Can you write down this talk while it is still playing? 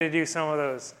to do some of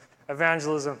those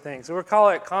evangelism things. So we're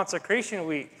calling it Consecration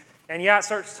Week. And yeah, it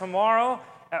starts tomorrow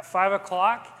at 5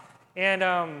 o'clock. And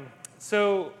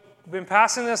so we've been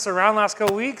passing this around the last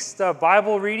couple weeks, the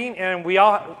Bible reading, and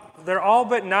they're all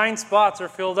but 9 spots are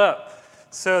filled up.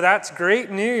 So that's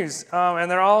great news. And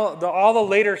they're all the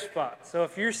later spots. So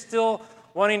if you're still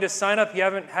wanting to sign up, you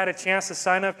haven't had a chance to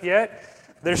sign up yet,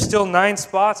 there's still 9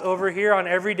 spots over here on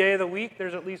every day of the week.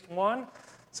 There's at least one.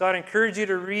 So I'd encourage you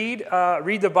to read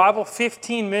the Bible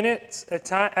 15 minutes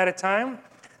at a time.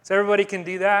 So everybody can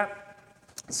do that.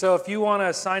 So if you want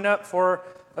to sign up for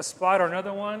a spot or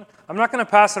another one, I'm not going to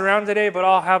pass it around today, but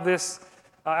I'll have this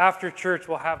after church.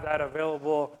 We'll have that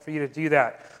available for you to do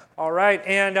that. All right.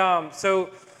 And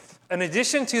so in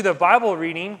addition to the Bible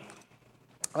reading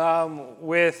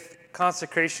with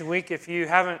Consecration Week, if you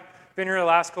haven't been here the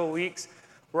last couple weeks,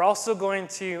 we're also going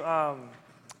to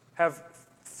have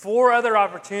 4 other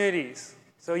opportunities.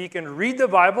 So you can read the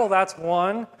Bible, that's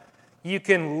one. You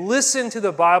can listen to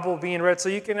the Bible being read. So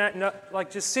you can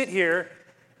just sit here,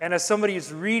 and as somebody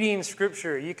is reading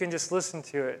Scripture, you can just listen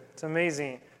to it. It's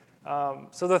amazing.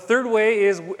 So the third way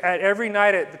is at every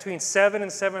night at between 7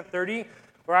 and 7:30,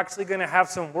 we're actually going to have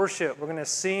some worship. We're going to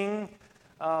sing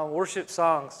worship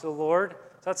songs to the Lord.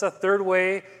 So that's a third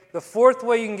way. The fourth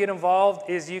way you can get involved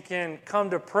is you can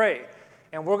come to pray.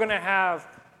 And we're going to have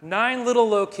 9 little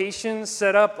locations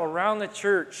set up around the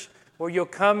church where you'll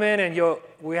come in and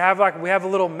we have a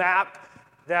little map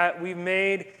that we've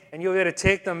made, and you'll be able to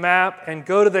take the map and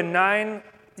go to the 9.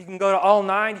 You can go to all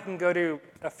 9. You can go to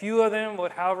a few of them,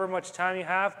 however much time you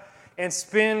have, and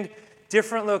spend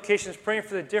different locations praying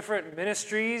for the different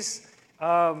ministries,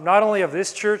 not only of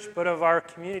this church but of our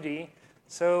community.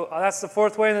 So that's the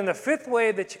fourth way. And then the fifth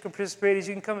way that you can participate is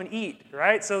you can come and eat,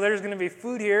 right? So there's going to be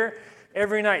food here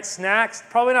every night, snacks,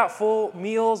 probably not full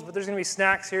meals, but there's going to be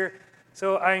snacks here.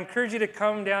 So I encourage you to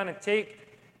come down and take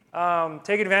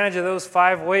advantage of those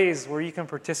 5 ways where you can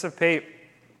participate.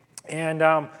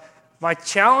 And my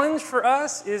challenge for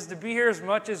us is to be here as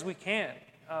much as we can.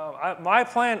 My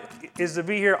plan is to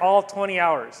be here all 20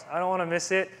 hours. I don't want to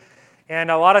miss it. And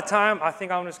a lot of time, I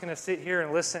think I'm just going to sit here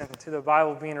and listen to the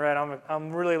Bible being read.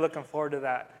 I'm really looking forward to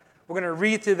that. We're going to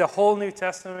read through the whole New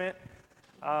Testament.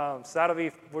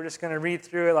 So we're just going to read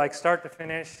through it like start to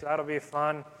finish. That'll be a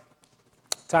fun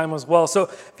time as well. So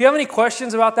if you have any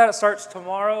questions about that, it starts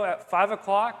tomorrow at 5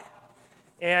 o'clock.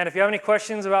 And if you have any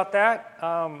questions about that,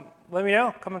 let me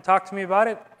know. Come and talk to me about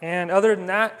it. And other than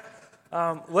that,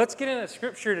 let's get into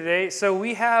Scripture today. So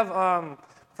we have,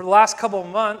 for the last couple of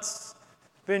months,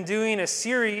 been doing a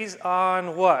series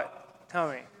on what? Tell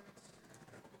me.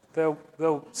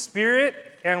 The Spirit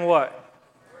and what?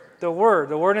 The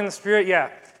Word and the Spirit, yeah.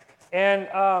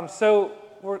 And so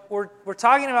we're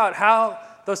talking about how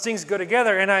those things go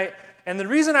together. And the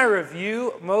reason I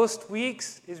review most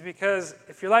weeks is because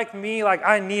if you're like me,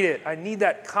 I need it. I need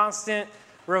that constant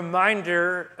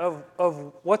reminder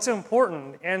of what's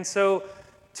important. And so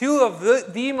 2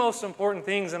 of the most important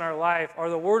things in our life are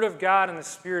the Word of God and the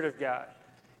Spirit of God.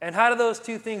 And how do those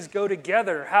 2 things go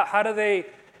together? How do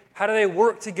they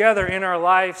work together in our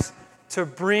lives to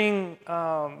bring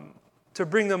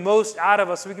the most out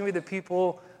of us so we can be the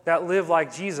people that live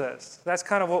like Jesus? That's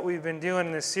kind of what we've been doing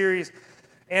in this series.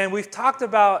 And we've talked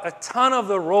about a ton of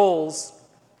the roles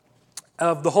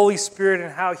of the Holy Spirit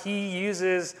and how He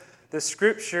uses the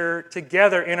Scripture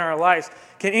together in our lives.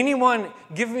 Can anyone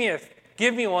give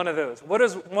me one of those? What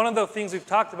is one of the things we've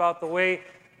talked about, the way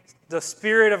the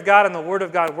Spirit of God and the Word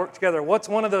of God work together? What's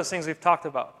one of those things we've talked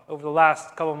about over the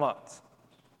last couple months?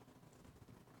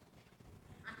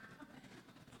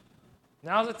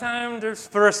 Now's the time to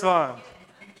respond.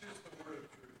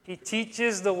 He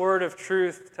teaches the word of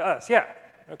truth to us. Yeah.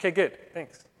 Okay, good.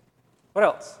 Thanks. What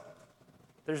else?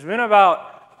 There's been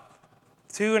about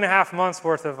 2.5 months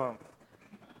worth of them.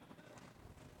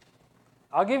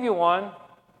 I'll give you one.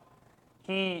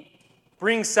 He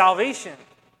brings salvation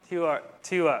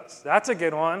to us. That's a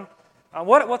good one.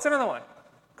 What's another one?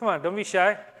 Come on, don't be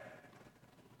shy.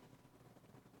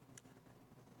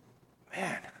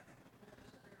 Man.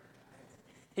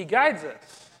 He guides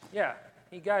us. Yeah,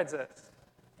 He guides us.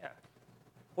 Yeah.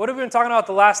 What have we been talking about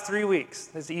the last 3 weeks?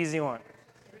 That's the easy one.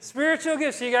 Spiritual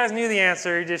gifts. You guys knew the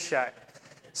answer. You're just shy.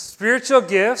 Spiritual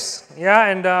gifts. Yeah,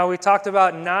 and we talked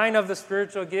about 9 of the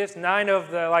spiritual gifts, 9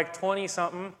 of the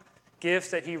 20-something gifts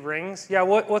that He brings. Yeah,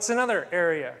 what's another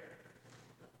area?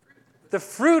 The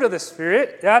fruit of the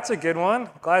Spirit. That's a good one.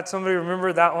 Glad somebody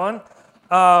remembered that one.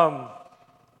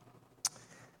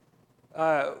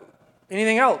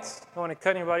 Anything else? I don't want to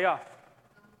cut anybody off.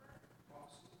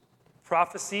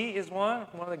 Prophecy is one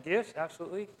of the gifts,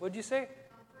 absolutely. What did you say?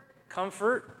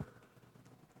 Comfort.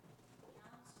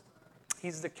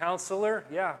 He's the counselor.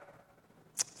 Yeah,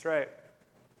 that's right.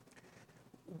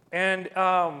 And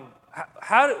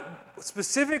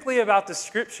specifically about the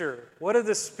Scripture, what did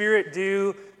the Spirit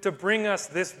do to bring us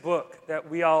this book that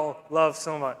we all love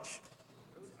so much?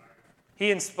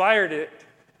 He inspired it.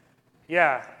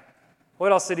 Yeah.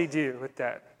 What else did he do with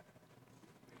that?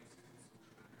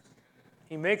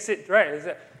 He makes it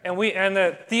right. And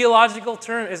the theological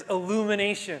term is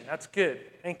illumination. That's good.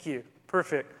 Thank you.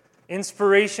 Perfect.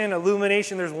 Inspiration,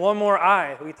 illumination. There's one more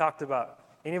I we talked about.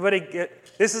 Anybody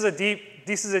get this is a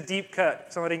deep cut.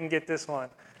 Somebody can get this one.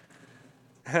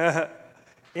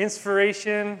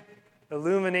 Inspiration,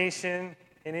 illumination,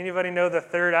 and anybody know the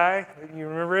third I? You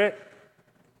remember it?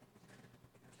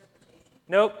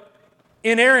 Nope.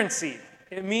 Inerrancy.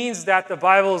 It means that the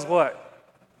Bible is what?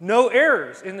 No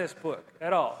errors in this book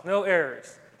at all. No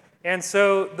errors. And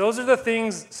so those are the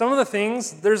things, some of the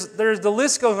things, there's the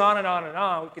list goes on and on and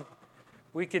on.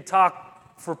 We could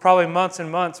talk for probably months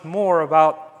and months more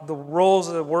about the roles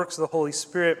of the works of the Holy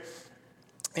Spirit.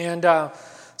 And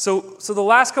so the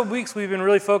last couple weeks we've been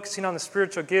really focusing on the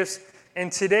spiritual gifts.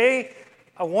 And today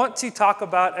I want to talk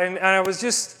about, and I was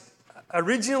just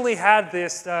originally had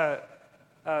this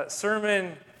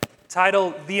sermon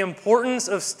titled The Importance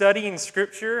of Studying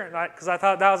Scripture, because I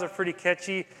thought that was a pretty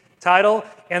catchy title.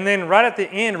 And then right at the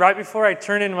end, right before I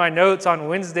turned in my notes on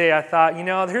Wednesday, I thought,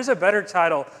 here's a better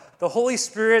title, The Holy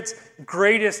Spirit's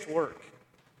Greatest Work.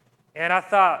 And I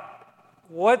thought,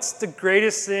 what's the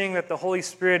greatest thing that the Holy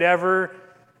Spirit ever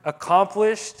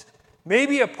accomplished?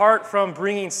 Maybe apart from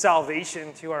bringing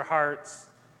salvation to our hearts,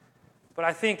 but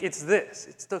I think it's this.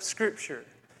 It's the Scripture.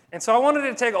 And so I wanted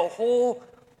to take a whole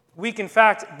week, in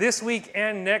fact, this week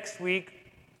and next week,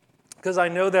 because I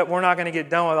know that we're not going to get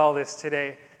done with all this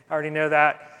today. I already know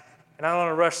that, and I don't want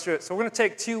to rush through it. So we're going to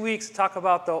take 2 weeks to talk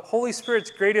about the Holy Spirit's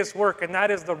greatest work, and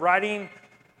that is the writing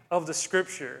of the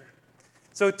Scripture.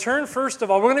 So turn, first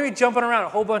of all, we're going to be jumping around a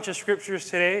whole bunch of Scriptures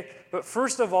today, but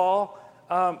first of all,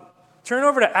 turn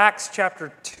over to Acts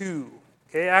chapter 2.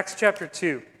 Okay, Acts chapter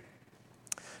 2.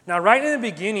 Now, right in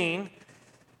the beginning,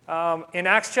 in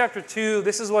Acts chapter 2,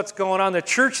 this is what's going on. The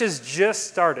church has just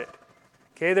started.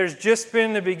 Okay, there's just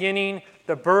been the beginning,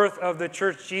 the birth of the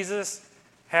church. Jesus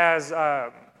has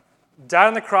died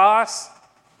on the cross,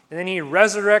 and then he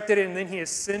resurrected, and then he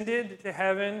ascended to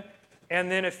heaven.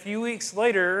 And then a few weeks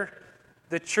later,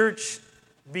 the church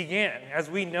began as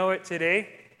we know it today.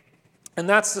 And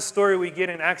that's the story we get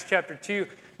in Acts chapter 2.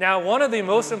 Now, one of the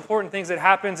most important things that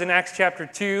happens in Acts chapter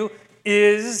 2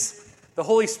 is the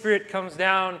Holy Spirit comes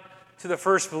down to the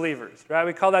first believers, right?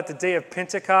 We call that the day of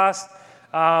Pentecost.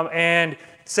 And it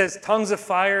says tongues of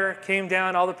fire came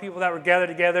down, all the people that were gathered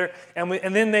together, and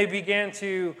then they began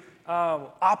to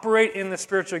operate in the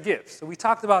spiritual gifts. So we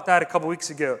talked about that a couple weeks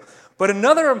ago. But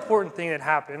another important thing that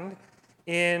happened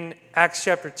in Acts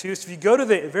chapter 2, so if you go to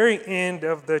the very end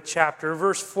of the chapter,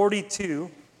 verse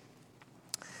 42,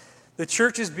 the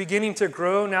church is beginning to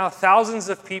grow. Now thousands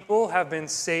of people have been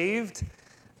saved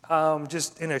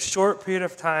just in a short period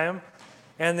of time.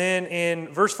 And then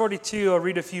in verse 42, I'll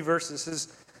read a few verses. It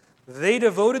says, they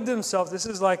devoted themselves, this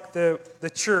is like the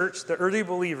church, the early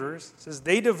believers. It says,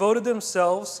 they devoted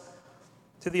themselves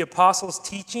to the apostles'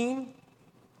 teaching,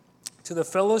 to the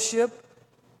fellowship,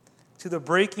 to the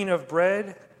breaking of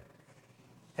bread,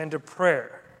 and to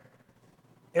prayer.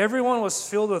 Everyone was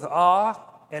filled with awe,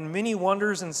 and many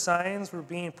wonders and signs were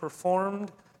being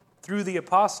performed through the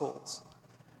apostles.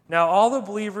 Now all the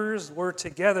believers were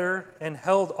together and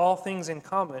held all things in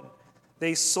common.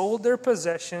 They sold their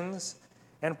possessions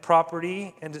and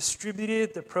property and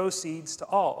distributed the proceeds to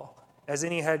all, as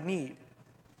any had need.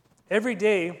 Every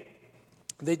day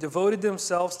they devoted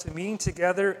themselves to meeting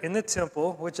together in the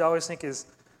temple, which I always think is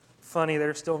funny.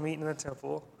 They're still meeting in the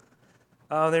temple.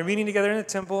 They're meeting together in the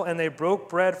temple, and they broke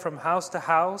bread from house to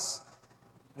house.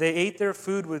 They ate their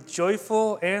food with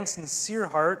joyful and sincere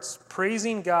hearts,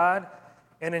 praising God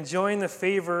and enjoying the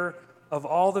favor of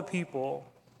all the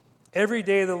people. Every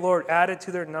day the Lord added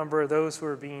to their number those who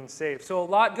were being saved. So a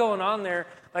lot going on there,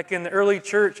 like in the early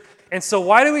church. And so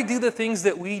why do we do the things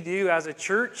that we do as a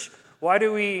church? Why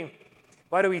do we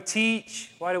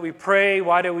teach? Why do we pray?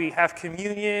 Why do we have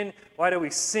communion? Why do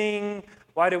we sing?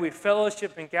 Why do we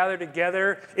fellowship and gather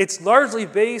together? It's largely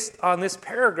based on this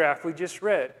paragraph we just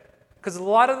read. Because a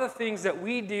lot of the things that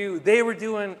we do, they were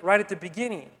doing right at the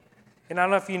beginning. And I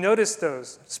don't know if you noticed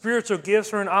those. Spiritual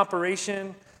gifts were in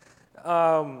operation.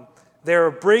 They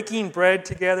were breaking bread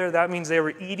together. That means they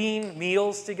were eating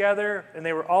meals together. And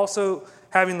they were also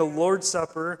having the Lord's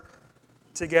Supper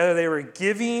together. They were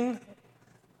giving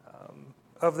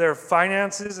of their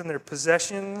finances and their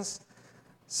possessions.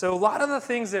 So a lot of the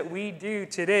things that we do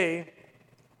today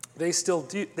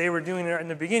They were doing it in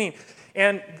the beginning.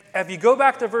 And if you go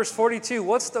back to verse 42,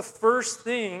 what's the first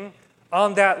thing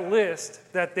on that list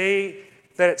that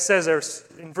it says there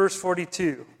in verse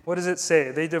 42? What does it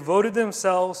say? They devoted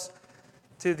themselves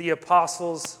to the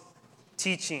apostles'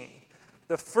 teaching.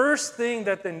 The first thing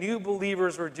that the new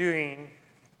believers were doing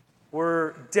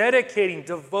were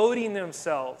devoting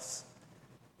themselves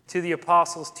to the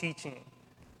apostles' teaching.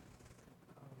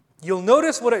 You'll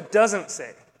notice what it doesn't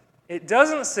say. It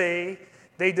doesn't say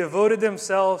they devoted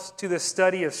themselves to the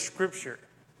study of Scripture,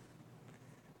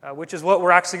 which is what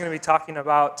we're actually going to be talking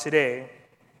about today.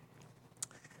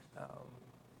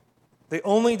 They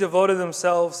only devoted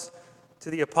themselves to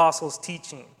the apostles'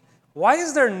 teaching. Why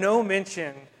is there no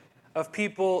mention of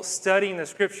people studying the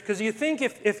Scripture? Because you think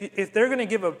if they're going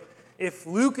to if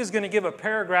Luke is going to give a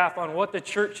paragraph on what the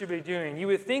church should be doing, you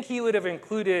would think he would have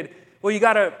included, well, you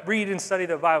got to read and study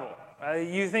the Bible.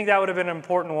 You think that would have been an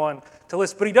important one to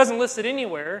list, but he doesn't list it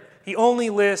anywhere. He only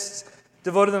lists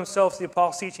devoted themselves to the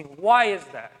apostles' teaching. Why is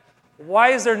that? Why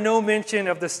is there no mention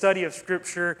of the study of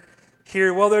Scripture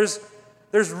here? Well, there's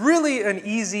really an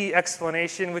easy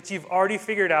explanation, which you've already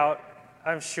figured out,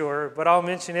 I'm sure, but I'll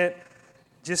mention it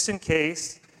just in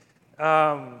case.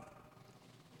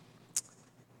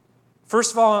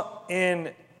 First of all,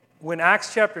 when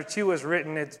Acts chapter 2 was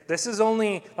written, this is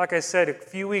only, like I said, a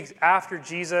few weeks after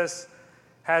Jesus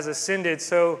has ascended.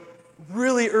 So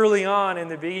really early on in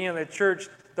the beginning of the church,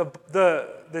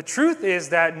 the truth is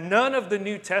that none of the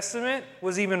New Testament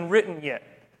was even written yet.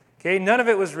 Okay, none of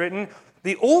it was written.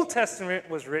 The Old Testament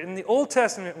was written. The Old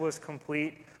Testament was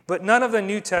complete, but none of the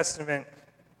New Testament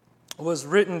was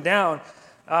written down.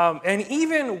 And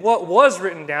even what was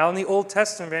written down, the Old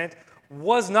Testament,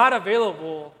 was not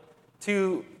available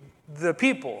to the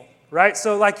people, right?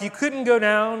 So like you couldn't go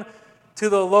down to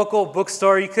the local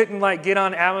bookstore. You couldn't like get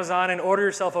on Amazon and order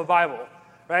yourself a Bible,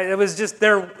 right? It was just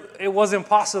there. It was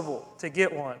impossible to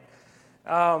get one.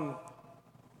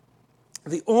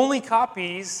 The only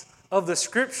copies of the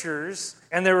Scriptures,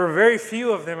 and there were very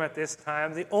few of them at this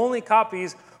time, the only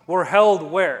copies were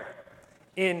held where?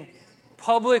 In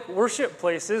public worship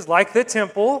places like the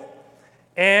temple,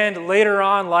 and later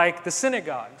on like the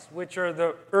synagogues, which are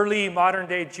the early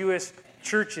modern-day Jewish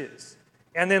churches.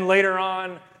 And then later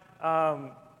on,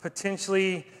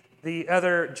 potentially the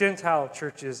other Gentile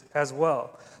churches as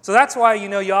well. So that's why,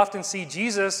 you often see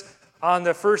Jesus on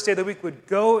the first day of the week would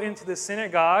go into the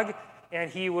synagogue,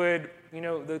 and he would,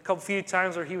 the few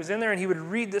times where he was in there, and he would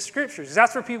read the Scriptures.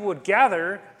 That's where people would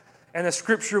gather, and the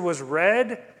Scripture was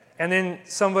read, and then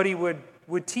somebody would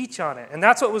teach on it. And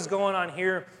that's what was going on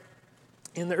here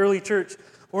in the early church.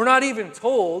 We're not even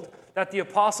told that the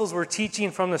apostles were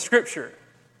teaching from the Scripture.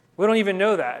 We don't even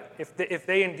know that, if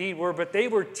they indeed were, but they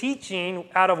were teaching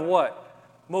out of what?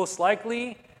 Most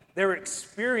likely, their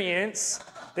experience.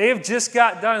 They have just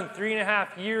got done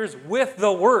 3.5 years with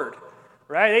the Word,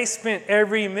 right? They spent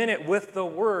every minute with the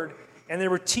Word, and they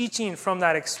were teaching from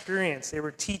that experience. They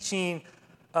were teaching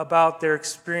about their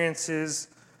experiences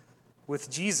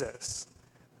with Jesus.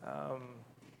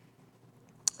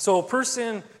 So a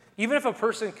person, even if a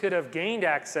person could have gained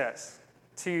access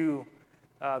to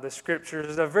the Scriptures,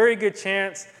 there's a very good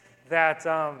chance that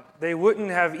they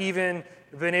wouldn't have even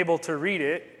been able to read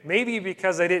it, maybe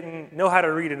because they didn't know how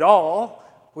to read at all,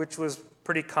 which was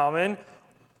pretty common,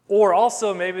 or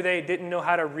also maybe they didn't know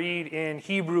how to read in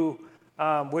Hebrew,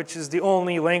 which is the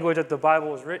only language that the Bible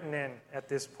was written in at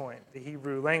this point, the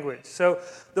Hebrew language. So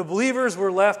the believers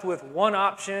were left with one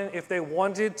option. If they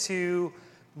wanted to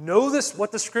know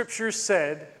what the Scriptures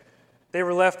said, they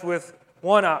were left with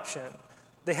one option.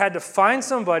 They had to find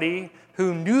somebody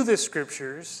who knew the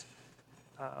Scriptures,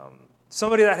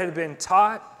 somebody that had been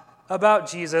taught about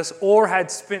Jesus or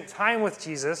had spent time with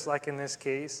Jesus, like in this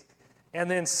case, and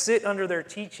then sit under their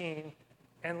teaching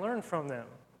and learn from them.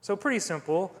 So pretty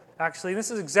simple, actually.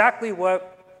 This is exactly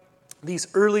what these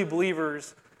early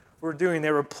believers were doing.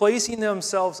 They were placing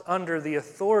themselves under the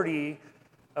authority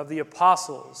of the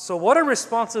apostles. So what a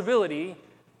responsibility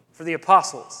for the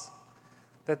apostles,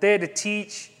 that they had to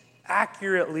teach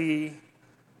accurately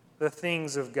the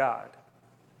things of God.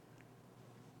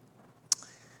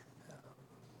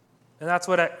 And that's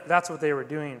what they were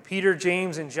doing. Peter,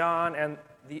 James, and John, and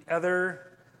the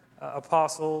other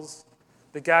apostles,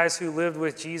 the guys who lived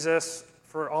with Jesus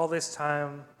for all this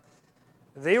time,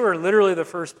 they were literally the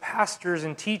first pastors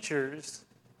and teachers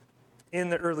in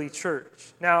the early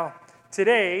church. Now,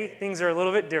 today, things are a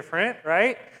little bit different,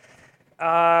 right?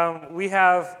 We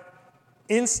have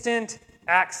instant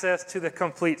access to the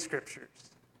complete Scriptures.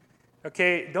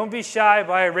 Okay, don't be shy.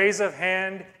 By a raise of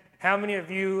hand, how many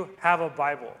of you have a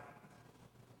Bible?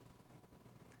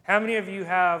 How many of you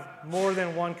have more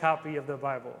than one copy of the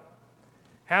Bible?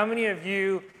 How many of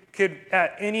you could,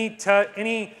 at any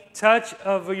touch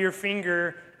of your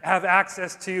finger, have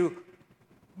access to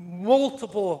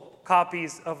multiple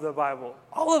copies of the Bible?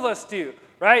 All of us do,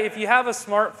 right? If you have a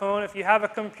smartphone, if you have a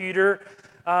computer,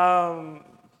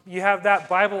 you have that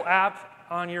Bible app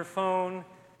on your phone.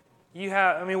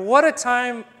 What a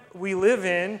time we live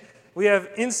in. We have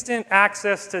instant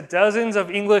access to dozens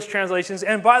of English translations,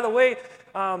 and by the way,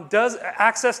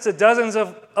 access to dozens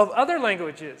of other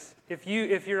languages. If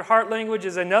your heart language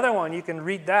is another one, you can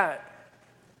read that.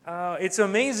 It's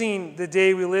amazing the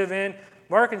day we live in.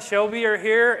 Mark and Shelby are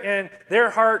here, and their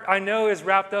heart, I know, is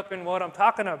wrapped up in what I'm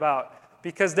talking about,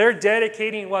 because they're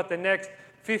dedicating, the next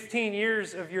 15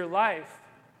 years of your life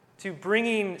to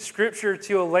bringing Scripture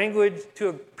to a language, to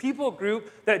a people group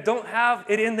that don't have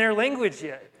it in their language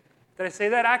yet. Did I say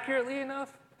that accurately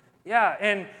enough? Yeah,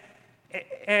 and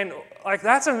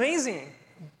that's amazing.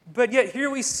 But yet here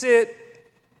we sit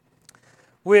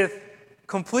with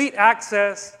complete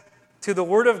access to the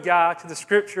Word of God, to the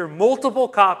Scripture, multiple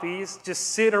copies just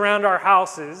sit around our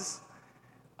houses.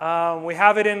 We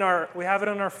have it in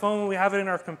our phone, we have it in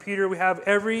our computer, we have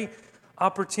every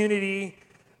opportunity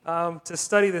to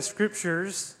study the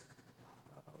Scriptures.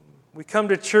 We come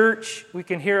to church, we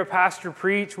can hear a pastor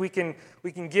preach, we can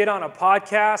get on a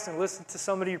podcast and listen to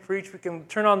somebody preach, we can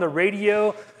turn on the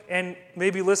radio and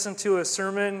maybe listen to a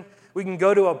sermon, we can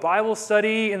go to a Bible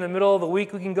study in the middle of the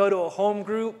week, we can go to a home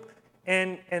group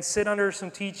and sit under some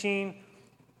teaching.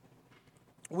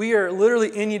 We are literally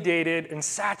inundated and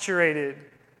saturated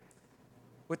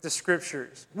with the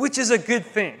Scriptures, which is a good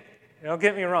thing. Don't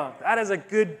get me wrong, that is a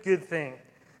good thing.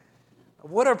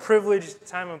 What a privileged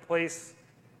time and place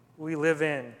we live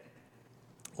in,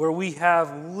 where we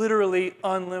have literally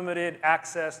unlimited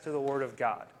access to the Word of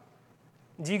God.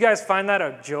 Do you guys find that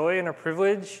a joy and a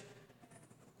privilege?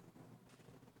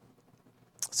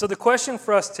 So the question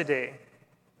for us today,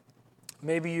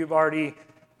 maybe you've already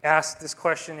asked this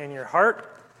question in your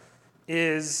heart,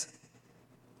 is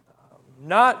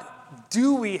not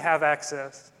do we have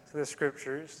access to the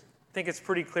Scriptures? I think it's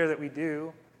pretty clear that we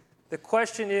do. The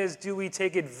question is, do we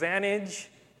take advantage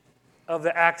of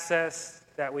the access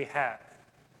that we have?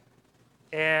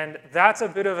 And that's a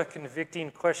bit of a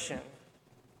convicting question.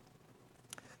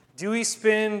 Do we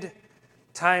spend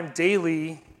time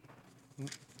daily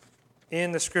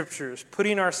in the Scriptures,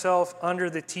 putting ourselves under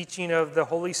the teaching of the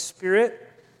Holy Spirit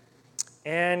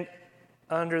and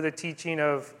under the teaching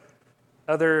of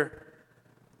other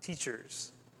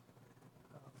teachers?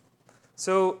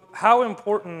 So, how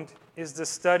important is the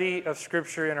study of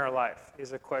Scripture in our life?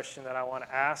 Is a question that I want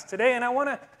to ask today, and I want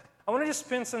to just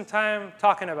spend some time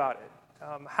talking about it.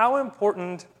 How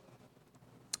important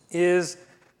is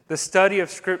the study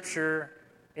of Scripture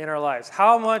in our lives?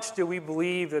 How much do we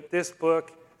believe that this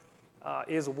book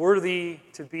is worthy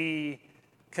to be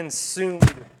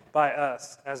consumed by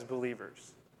us as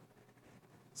believers?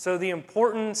 So the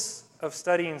importance of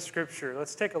studying Scripture.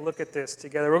 Let's take a look at this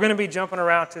together. We're going to be jumping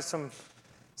around to some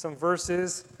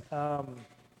verses.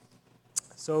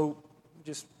 So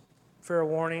just fair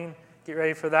warning, get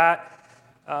ready for that.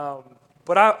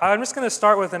 But I'm just going to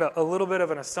start with a little bit of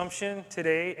an assumption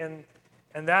today,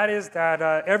 and that is that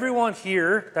everyone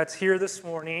here that's here this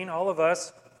morning, all of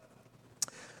us,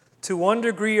 to one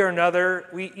degree or another,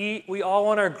 we all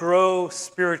want to grow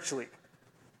spiritually.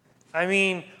 I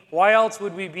mean, why else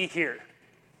would we be here?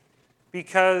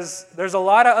 Because there's a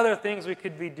lot of other things we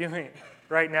could be doing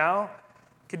right now.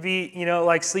 Could be,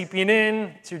 like sleeping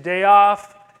in, it's your day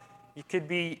off. You could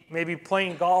be maybe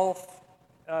playing golf.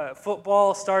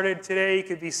 Football started today. You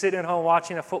could be sitting at home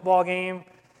watching a football game.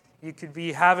 You could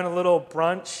be having a little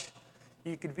brunch.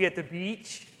 You could be at the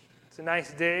beach. It's a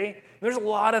nice day. There's a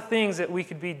lot of things that we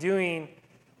could be doing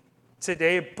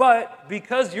today, but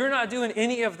because you're not doing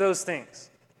any of those things,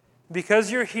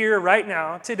 because you're here right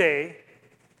now, today,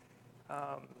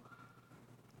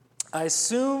 I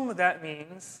assume that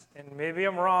means, and maybe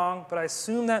I'm wrong, but I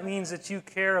assume that means that you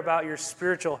care about your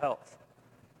spiritual health.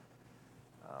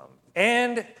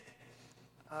 And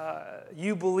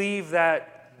you believe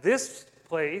that this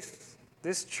place,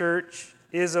 this church,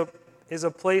 is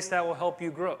a place that will help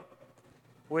you grow,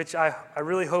 which I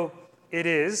really hope it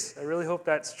is. I really hope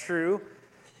that's true.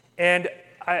 And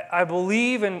I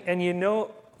believe, and you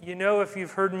know if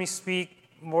you've heard me speak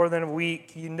more than a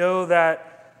week, you know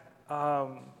that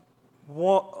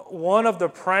one of the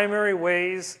primary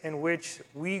ways in which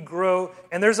we grow,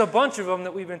 and there's a bunch of them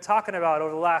that we've been talking about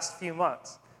over the last few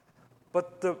months,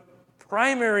 but the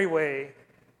primary way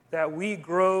that we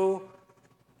grow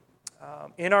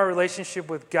in our relationship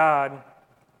with God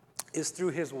is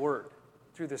through His Word.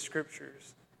 through the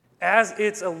Scriptures as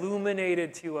it's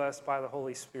illuminated to us by the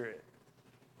Holy Spirit.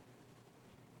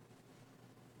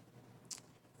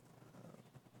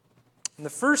 And the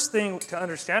first thing to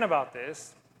understand about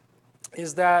this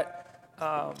is that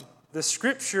the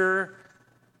Scripture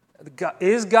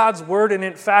is God's Word, and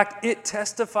in fact, it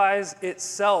testifies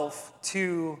itself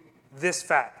to this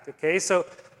fact. Okay, so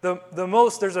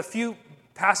there's a few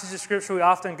passages of Scripture we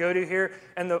often go to here,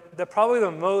 and probably the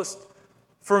most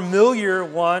familiar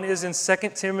one is in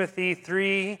 2 Timothy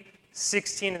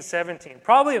 3:16 and 17.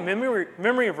 Probably a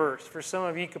memory verse for some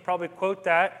of you. You could probably quote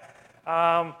that.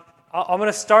 I'm going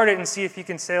to start it and see if you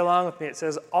can say along with me. It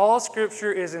says, "All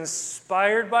Scripture is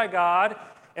inspired by God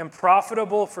and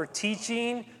profitable for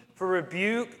teaching, for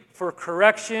rebuke, for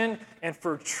correction, and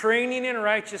for training in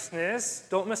righteousness."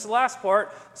 Don't miss the last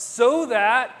part. "So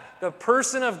that the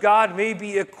person of God may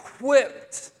be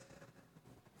equipped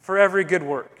for every good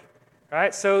work." All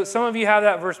right, so some of you have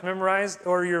that verse memorized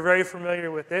or you're very familiar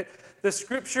with it. The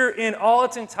Scripture in all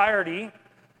its entirety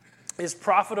is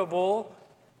profitable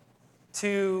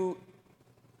to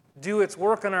do its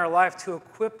work in our life, to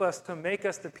equip us, to make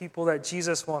us the people that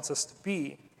Jesus wants us to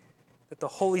be, that the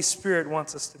Holy Spirit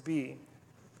wants us to be.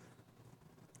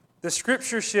 The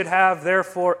Scripture should have,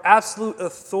 therefore, absolute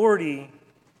authority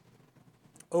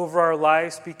over our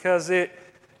lives because it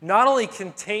not only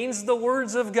contains the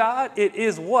words of God, it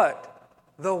is what?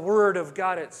 The Word of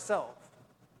God itself.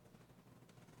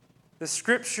 The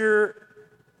Scripture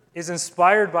is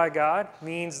inspired by God,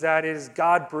 means that it is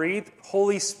God-breathed,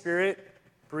 Holy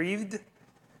Spirit-breathed.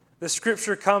 The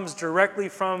Scripture comes directly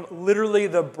from literally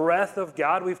the breath of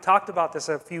God. We've talked about this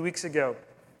a few weeks ago.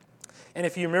 And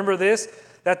if you remember this,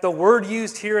 that the word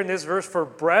used here in this verse for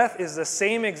breath is the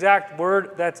same exact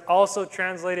word that's also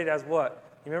translated as what?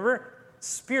 You remember?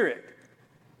 Spirit.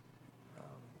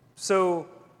 So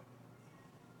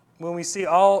when we see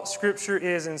all Scripture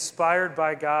is inspired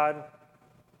by God,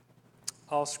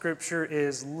 all Scripture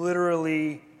is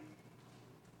literally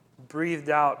breathed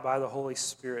out by the Holy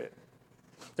Spirit.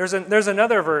 There's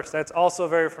another verse that's also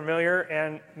very familiar,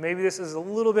 and maybe this is a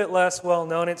little bit less well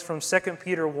known. It's from 2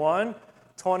 Peter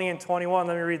 1:20 and 21.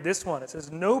 Let me read this one. It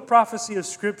says, "No prophecy of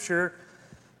Scripture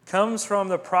comes from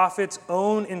the prophet's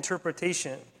own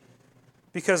interpretation,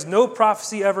 because no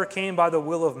prophecy ever came by the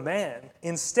will of man.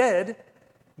 Instead,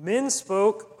 men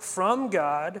spoke from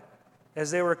God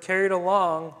as they were carried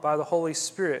along by the Holy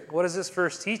Spirit." What does this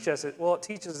verse teach us? Well, it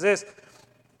teaches this.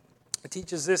 It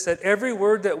teaches this, that every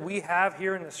word that we have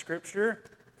here in the Scripture,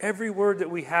 every word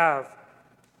that we have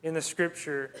in the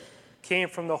Scripture came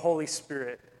from the Holy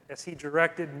Spirit as He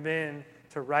directed men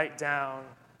to write down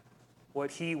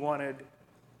what He wanted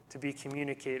to be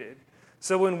communicated.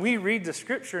 So when we read the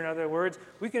Scripture, in other words,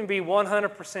 we can be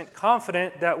 100%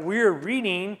 confident that we're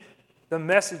reading the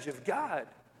message of God,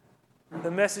 the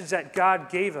message that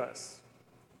God gave us.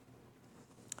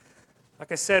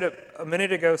 Like I said a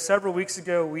minute ago, several weeks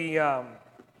ago, we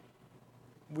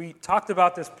talked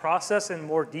about this process in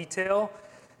more detail,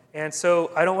 and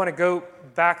so I don't want to go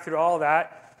back through all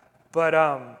that, but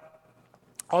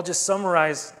I'll just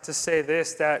summarize to say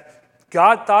this, that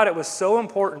God thought it was so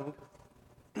important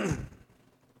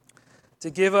to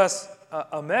give us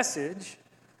a message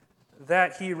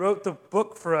that He wrote the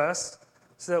book for us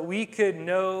so that we could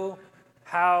know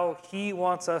how He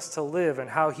wants us to live and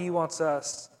how He wants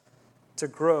us to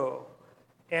grow.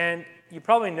 And you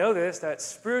probably know this, that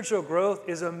spiritual growth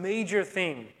is a major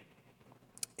theme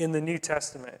in the New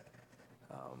Testament.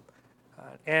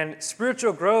 And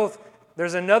spiritual growth,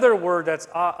 there's another word that's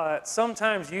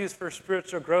sometimes used for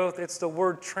spiritual growth. It's the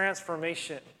word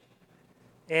transformation.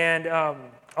 And I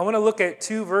want to look at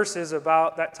two verses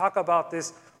that talk about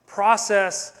this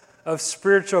process of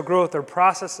spiritual growth or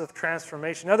process of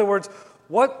transformation. In other words,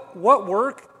 what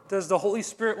work does the Holy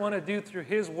Spirit want to do through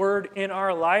His Word in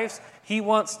our lives? He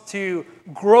wants to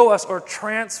grow us or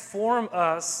transform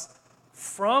us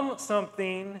from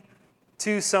something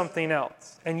to something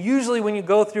else. And usually when you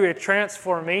go through a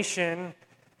transformation,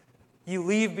 you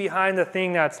leave behind the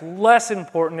thing that's less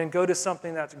important and go to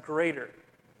something that's greater.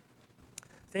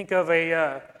 Think of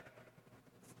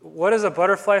what does a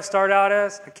butterfly start out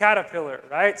as? A caterpillar,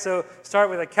 right? So start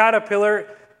with a caterpillar.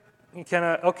 You kind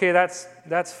of, okay,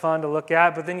 that's fun to look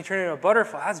at, but then you turn it into a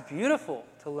butterfly. That's beautiful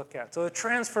to look at. So a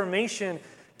transformation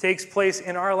takes place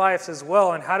in our lives as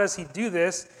well. And how does He do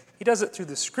this? He does it through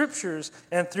the Scriptures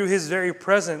and through His very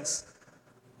presence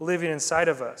living inside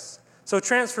of us. So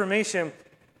transformation,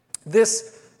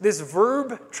 this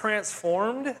verb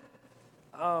transformed,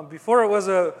 before it was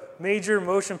a major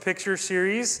motion picture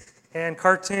series and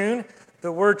cartoon,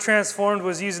 the word transformed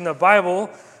was used in the Bible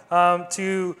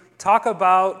to talk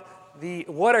about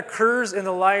what occurs in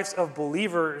the lives of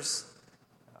believers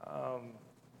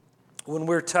when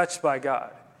we're touched by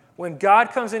God. When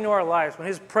God comes into our lives, when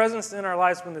His presence is in our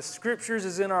lives, when the Scriptures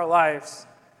is in our lives,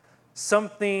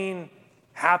 something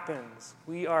happens.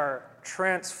 We are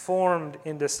transformed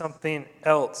into something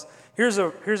else. Here's a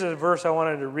verse I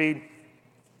wanted to read.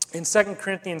 In 2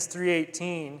 Corinthians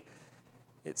 3:18,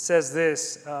 it says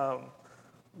this,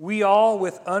 we all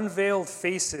with unveiled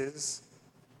faces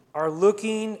are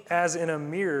looking as in a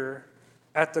mirror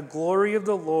at the glory of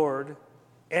the Lord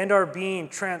and are being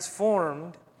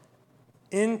transformed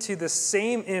into the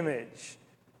same image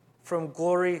from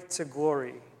glory to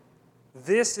glory.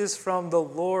 This is from the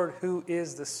Lord who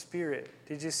is the Spirit.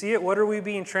 Did you see it? What are we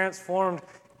being transformed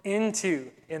into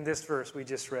in this verse we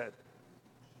just read?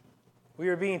 We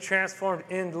are being transformed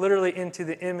literally into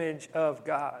the image of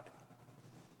God.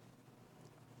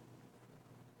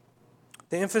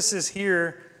 The emphasis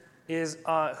here is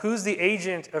who's the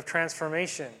agent of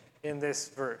transformation in this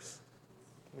verse?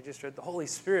 We just read the Holy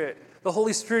Spirit. The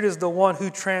Holy Spirit is the one who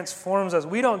transforms us.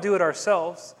 We don't do it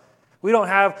ourselves. We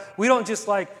don't just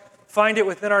find it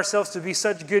within ourselves to be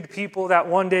such good people that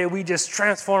one day we just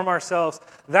transform ourselves.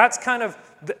 That's kind of,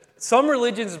 some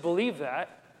religions believe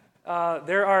that.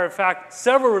 There are, in fact,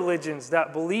 several religions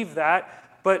that believe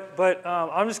that. But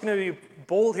I'm just going to be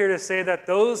bold here to say that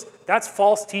that's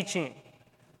false teaching.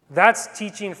 That's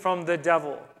teaching from the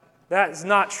devil. That is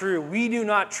not true. We do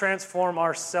not transform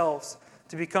ourselves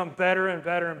to become better and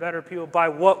better and better people by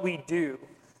what we do.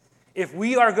 If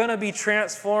we are going to be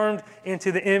transformed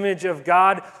into the image of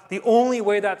God, the only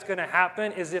way that's going to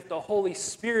happen is if the Holy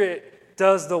Spirit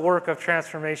does the work of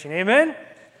transformation. Amen?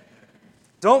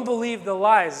 Don't believe the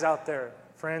lies out there,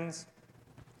 friends.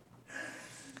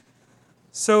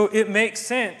 So it makes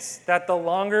sense that the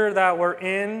longer that we're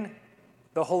in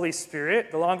the Holy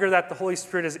Spirit, the longer that the Holy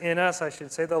Spirit is in us, I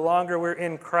should say, the longer we're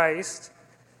in Christ,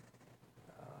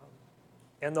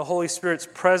 and the Holy Spirit's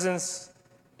presence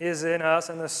is in us,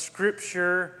 and the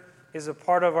Scripture is a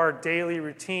part of our daily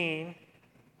routine,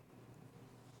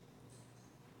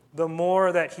 the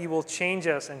more that He will change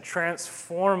us and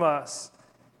transform us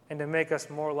and to make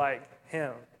us more like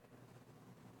Him.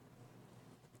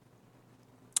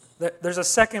 There's a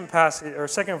second passage or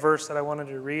second verse that I wanted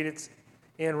to read. It's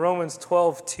in Romans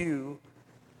 12:2.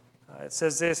 It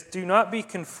says this, "Do not be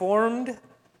conformed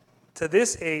to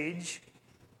this age,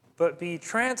 but be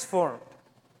transformed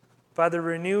by the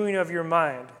renewing of your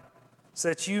mind, so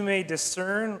that you may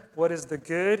discern what is the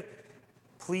good,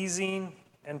 pleasing,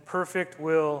 and perfect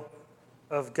will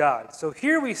of God." So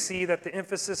here we see that the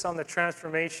emphasis on the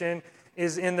transformation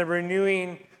is in the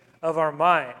renewing of our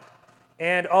mind.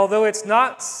 And although it's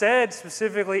not said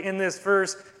specifically in this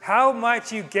verse, how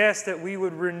might you guess that we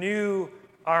would renew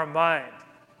our mind?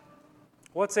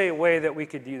 What's a way that we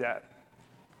could do that?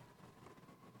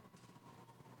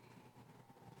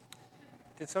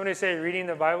 Did somebody say reading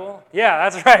the Bible? Yeah,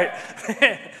 that's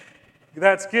right.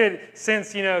 That's good.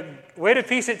 Since, way to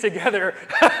piece it together,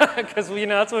 because,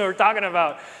 that's what we're talking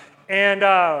about. And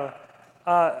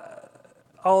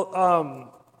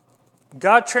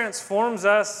God transforms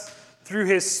us through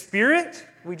His Spirit.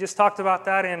 We just talked about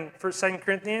that in 2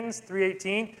 Corinthians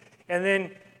 3:18. And then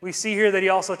we see here that He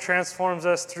also transforms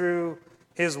us through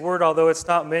His Word, although it's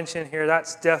not mentioned here.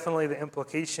 That's definitely the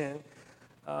implication.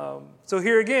 So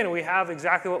here again, we have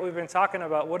exactly what we've been talking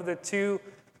about. What are the two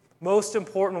most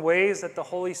important ways that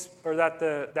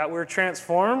that we're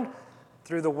transformed?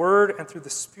 Through the Word and through the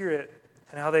Spirit,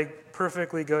 and how they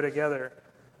perfectly go together.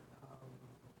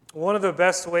 One of the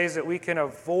best ways that we can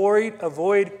avoid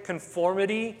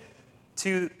conformity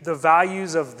to the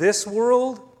values of this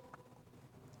world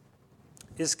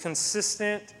is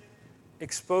consistent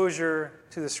exposure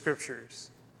to the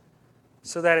Scriptures,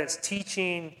 so that its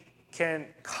teaching can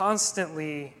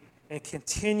constantly and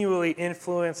continually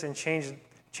influence and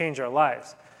change our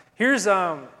lives. Here's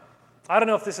I don't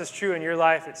know if this is true in your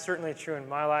life. It's certainly true in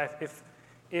my life. If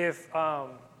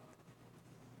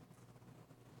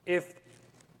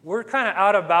we're kind of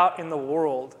out about in the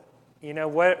world,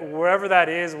 wherever that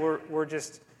is, we're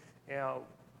just,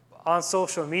 on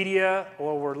social media,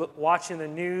 or we're watching the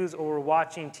news, or we're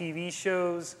watching TV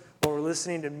shows, or we're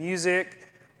listening to music,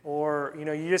 or,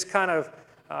 you're just kind of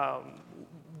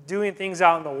doing things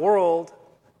out in the world.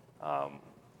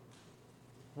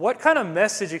 What kind of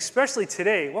message, especially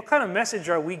today, what kind of message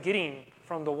are we getting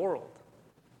from the world?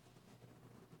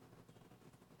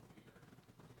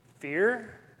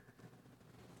 Fear?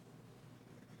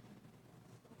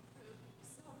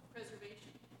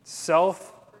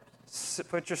 Self-preservation.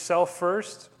 Put yourself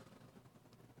first.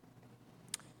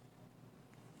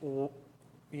 What?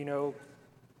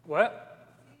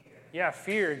 Yeah,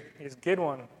 fear is a good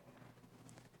one.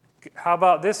 How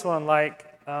about this one? Like,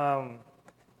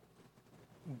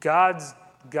 God's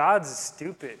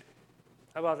stupid.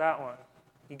 How about that one?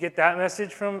 You get that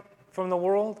message from the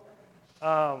world?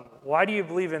 Why do you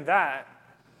believe in that?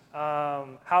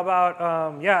 How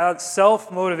about,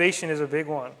 self-motivation is a big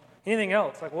one. Anything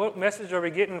else? Like, what message are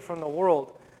we getting from the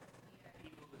world?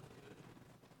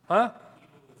 Huh?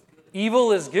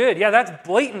 Evil is good. Yeah, that's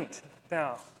blatant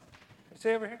now.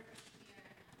 Say over here.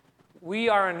 We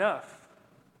are enough.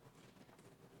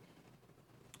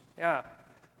 Yeah.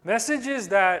 Messages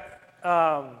that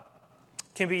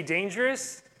can be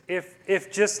dangerous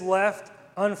if just left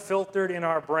unfiltered in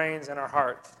our brains and our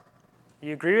hearts.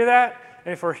 You agree with that?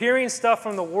 And if we're hearing stuff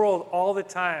from the world all the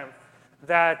time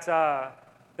that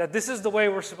this is the way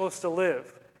we're supposed to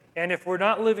live, and if we're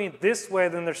not living this way,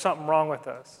 then there's something wrong with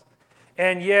us.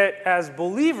 And yet, as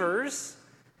believers,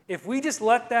 if we just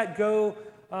let that go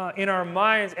in our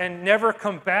minds and never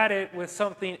combat it with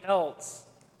something else,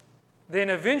 then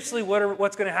eventually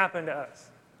what's going to happen to us?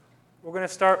 We're going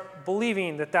to start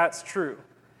believing that that's true.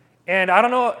 And I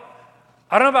don't know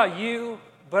about you,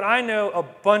 but I know a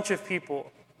bunch of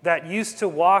people that used to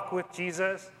walk with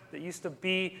Jesus, that used to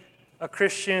be a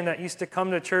Christian, that used to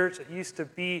come to church, that used to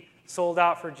be sold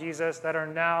out for Jesus, that are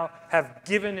now have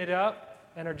given it up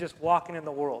and are just walking in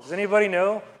the world. Does anybody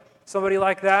know somebody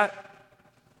like that?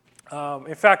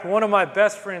 In fact, one of my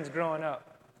best friends growing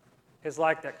up is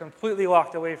like that, completely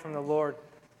walked away from the Lord,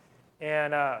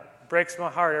 and breaks my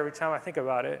heart every time I think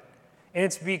about it.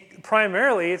 And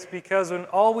primarily it's because when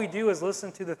all we do is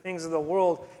listen to the things of the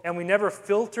world and we never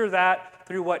filter that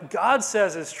through what God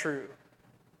says is true,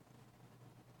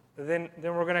 then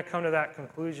we're going to come to that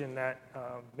conclusion that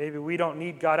maybe we don't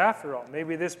need God after all.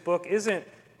 Maybe this book isn't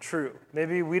true.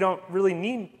 Maybe we don't really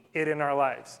need it in our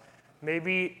lives.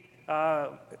 Maybe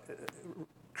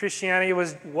Christianity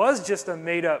was just a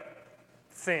made-up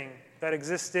thing that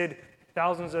existed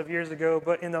thousands of years ago,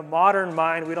 but in the modern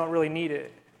mind, we don't really need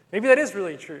it. Maybe that is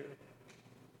really true.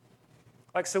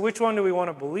 Like, so which one do we want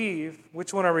to believe?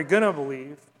 Which one are we going to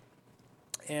believe?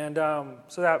 And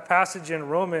so that passage in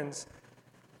Romans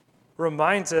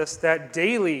reminds us that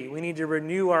daily we need to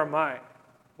renew our mind.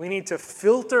 We need to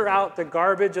filter out the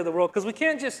garbage of the world, because we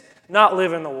can't just not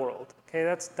live in the world. Okay,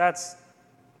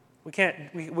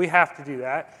 we have to do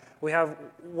that. We have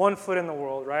one foot in the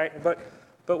world, right?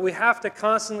 But we have to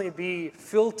constantly be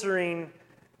filtering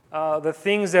the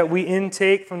things that we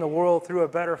intake from the world through a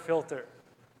better filter,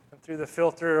 and through the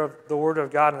filter of the Word of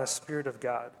God and the Spirit of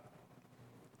God.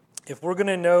 If we're going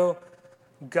to know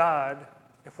God,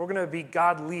 if we're going to be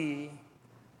godly,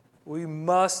 we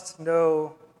must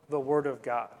know the Word of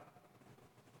God,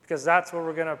 because that's where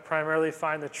we're going to primarily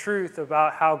find the truth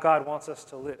about how God wants us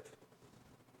to live.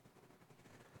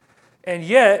 And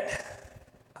yet,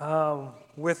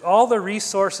 with all the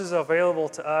resources available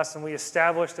to us, and we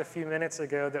established a few minutes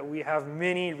ago that we have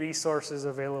many resources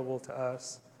available to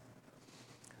us,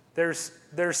 there's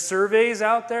surveys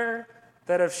out there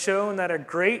that have shown that a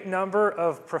great number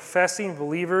of professing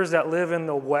believers that live in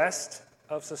the West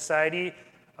of society,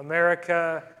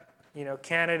 America,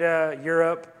 Canada,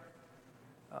 Europe,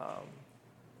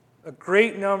 a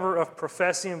great number of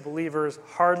professing believers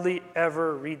hardly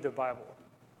ever read the Bible.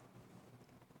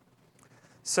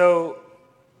 So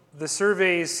the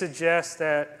surveys suggest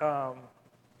that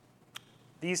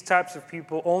these types of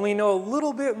people only know a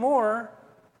little bit more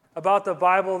about the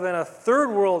Bible than a third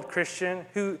world Christian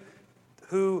who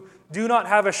do not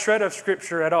have a shred of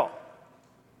Scripture at all,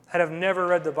 that have never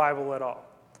read the Bible at all.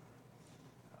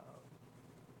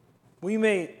 We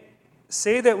may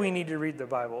say that we need to read the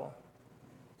Bible,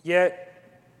 yet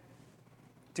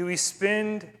do we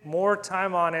spend more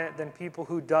time on it than people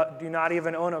who do not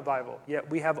even own a Bible? Yet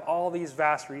we have all these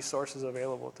vast resources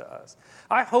available to us.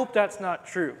 I hope that's not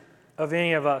true of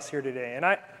any of us here today, and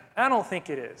I don't think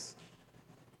it is.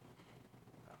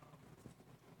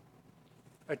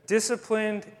 A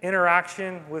disciplined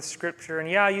interaction with Scripture,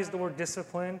 and yeah, I use the word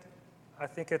disciplined. I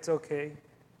think it's okay.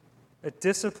 A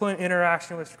disciplined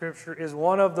interaction with Scripture is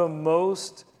one of the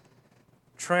most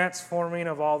transforming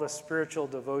of all the spiritual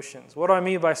devotions. What do I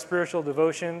mean by spiritual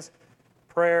devotions?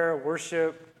 Prayer,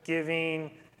 worship, giving,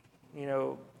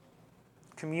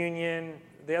 communion,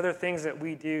 the other things that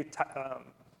we do,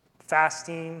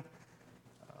 fasting,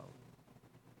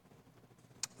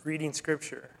 reading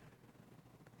Scripture.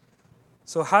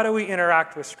 So how do we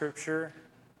interact with Scripture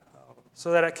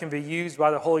so that it can be used by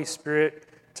the Holy Spirit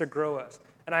to grow us?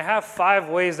 And I have 5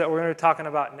 ways that we're going to be talking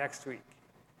about next week.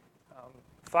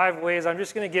 5 ways. I'm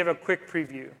just going to give a quick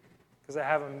preview because I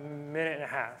have a minute and a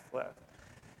half left.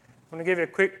 I'm going to give you a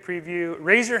quick preview.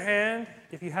 Raise your hand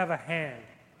if you have a hand.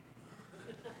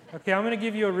 Okay, I'm going to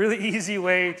give you a really easy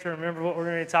way to remember what we're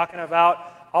going to be talking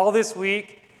about all this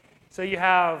week. So you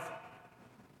have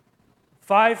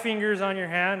 5 fingers on your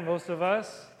hand, most of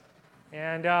us.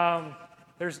 And I'm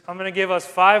going to give us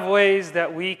 5 ways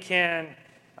that we can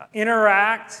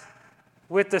interact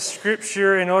with the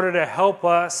Scripture in order to help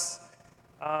us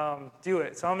do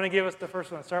it. So I'm going to give us the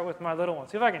first one. Start with my little one.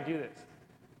 See if I can do this.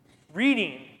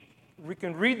 Reading. We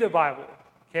can read the Bible,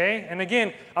 okay? And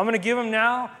again, I'm going to give them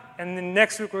now, and then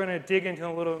next week we're going to dig into them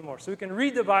a little bit more. So we can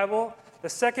read the Bible. The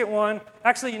second one,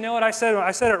 actually, you know what I said? I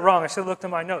said it wrong. I should have looked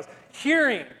at my notes.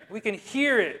 Hearing. We can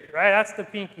hear it, right? That's the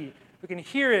pinky. We can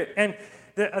hear it. And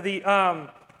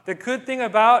the good thing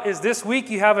about is this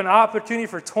week you have an opportunity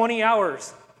for 20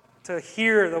 hours to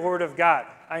hear the Word of God.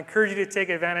 I encourage you to take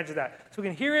advantage of that. So we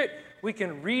can hear it. We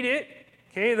can read it.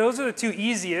 Okay, those are the 2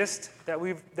 easiest that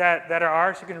are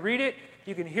ours. You can read it,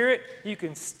 you can hear it, you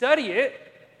can study it,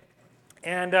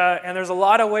 and there's a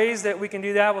lot of ways that we can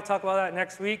do that. We'll talk about that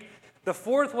next week. The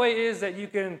 4th way is that you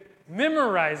can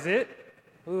memorize it.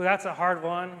 Ooh, that's a hard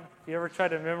one. If you ever tried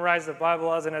to memorize the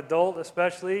Bible as an adult,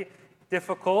 especially,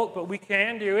 difficult, but we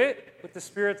can do it with the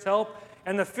Spirit's help.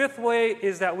 And the 5th way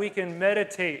is that we can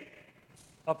meditate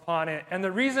upon it. And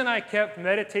the reason I kept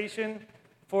meditation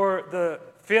for the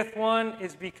 5th one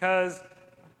is because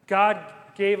God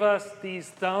gave us these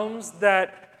thumbs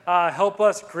that help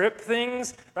us grip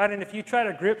things, right? And if you try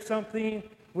to grip something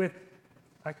with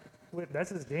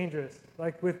that's just dangerous.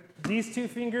 Like with these 2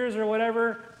 fingers or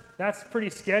whatever, that's pretty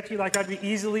sketchy. Like I'd be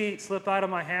easily slip out of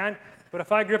my hand. But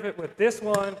if I grip it with this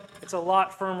one, it's a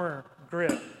lot firmer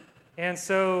grip. And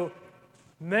so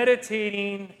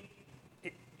meditating,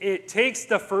 it takes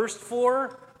the first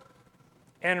 4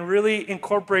 and really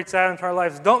incorporates that into our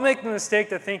lives. Don't make the mistake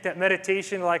to think that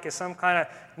meditation is some kind of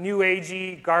new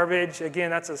agey garbage. Again,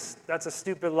 that's a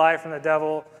stupid lie from the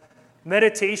devil.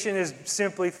 Meditation is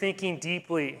simply thinking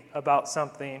deeply about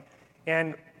something.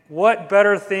 And what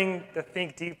better thing to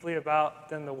think deeply about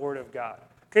than the Word of God?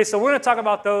 Okay, so we're going to talk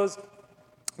about those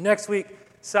next week.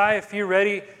 Sai, if you're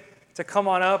ready to come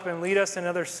on up and lead us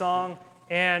another song.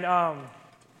 And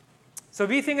so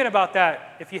be thinking about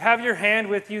that. If you have your hand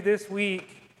with you this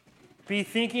week, be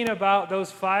thinking about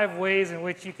those 5 ways in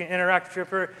which you can interact with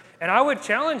Scripture. And I would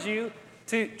challenge you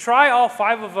to try all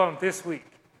 5 of them this week.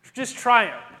 Just try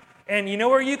them. And you know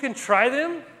where you can try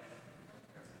them?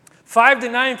 5 to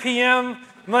 9 p.m.,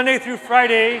 Monday through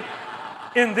Friday,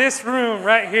 in this room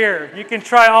right here. You can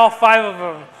try all 5 of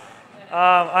them.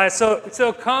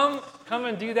 So come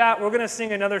and do that. We're going to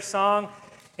sing another song.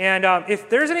 And if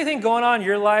there's anything going on in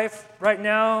your life right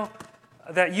now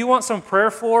that you want some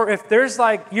prayer for, if there's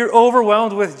you're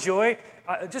overwhelmed with joy,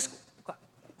 just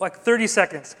 30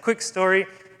 seconds, quick story.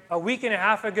 A week and a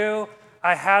half ago,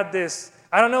 I had this,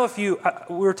 I don't know if we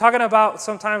were talking about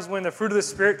sometimes when the fruit of the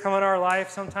Spirit come in our life,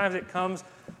 sometimes it comes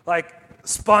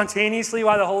spontaneously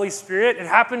by the Holy Spirit. It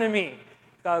happened to me.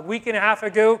 A week and a half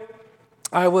ago,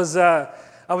 I was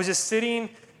just sitting,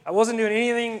 I wasn't doing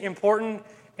anything important,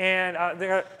 and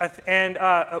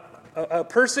a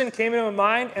person came into my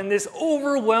mind, and this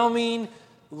overwhelming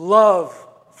love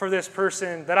for this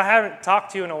person that I haven't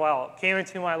talked to in a while came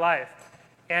into my life.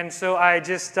 And so I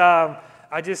just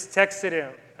texted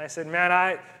him. I said,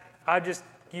 man,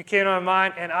 you came to my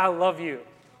mind, and I love you.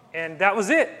 And that was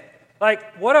it.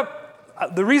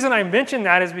 The reason I mention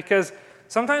that is because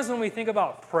sometimes when we think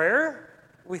about prayer,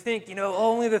 we think,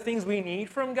 only the things we need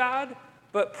from God.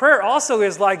 But prayer also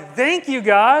is thank you,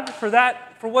 God,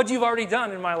 for what you've already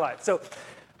done in my life. So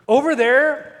over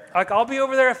there, I'll be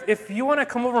over there. If you want to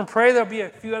come over and pray, there'll be a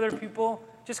few other people.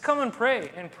 Just come and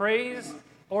pray and praise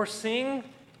or sing,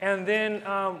 and then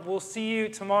we'll see you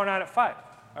tomorrow night at 5.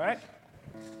 All right?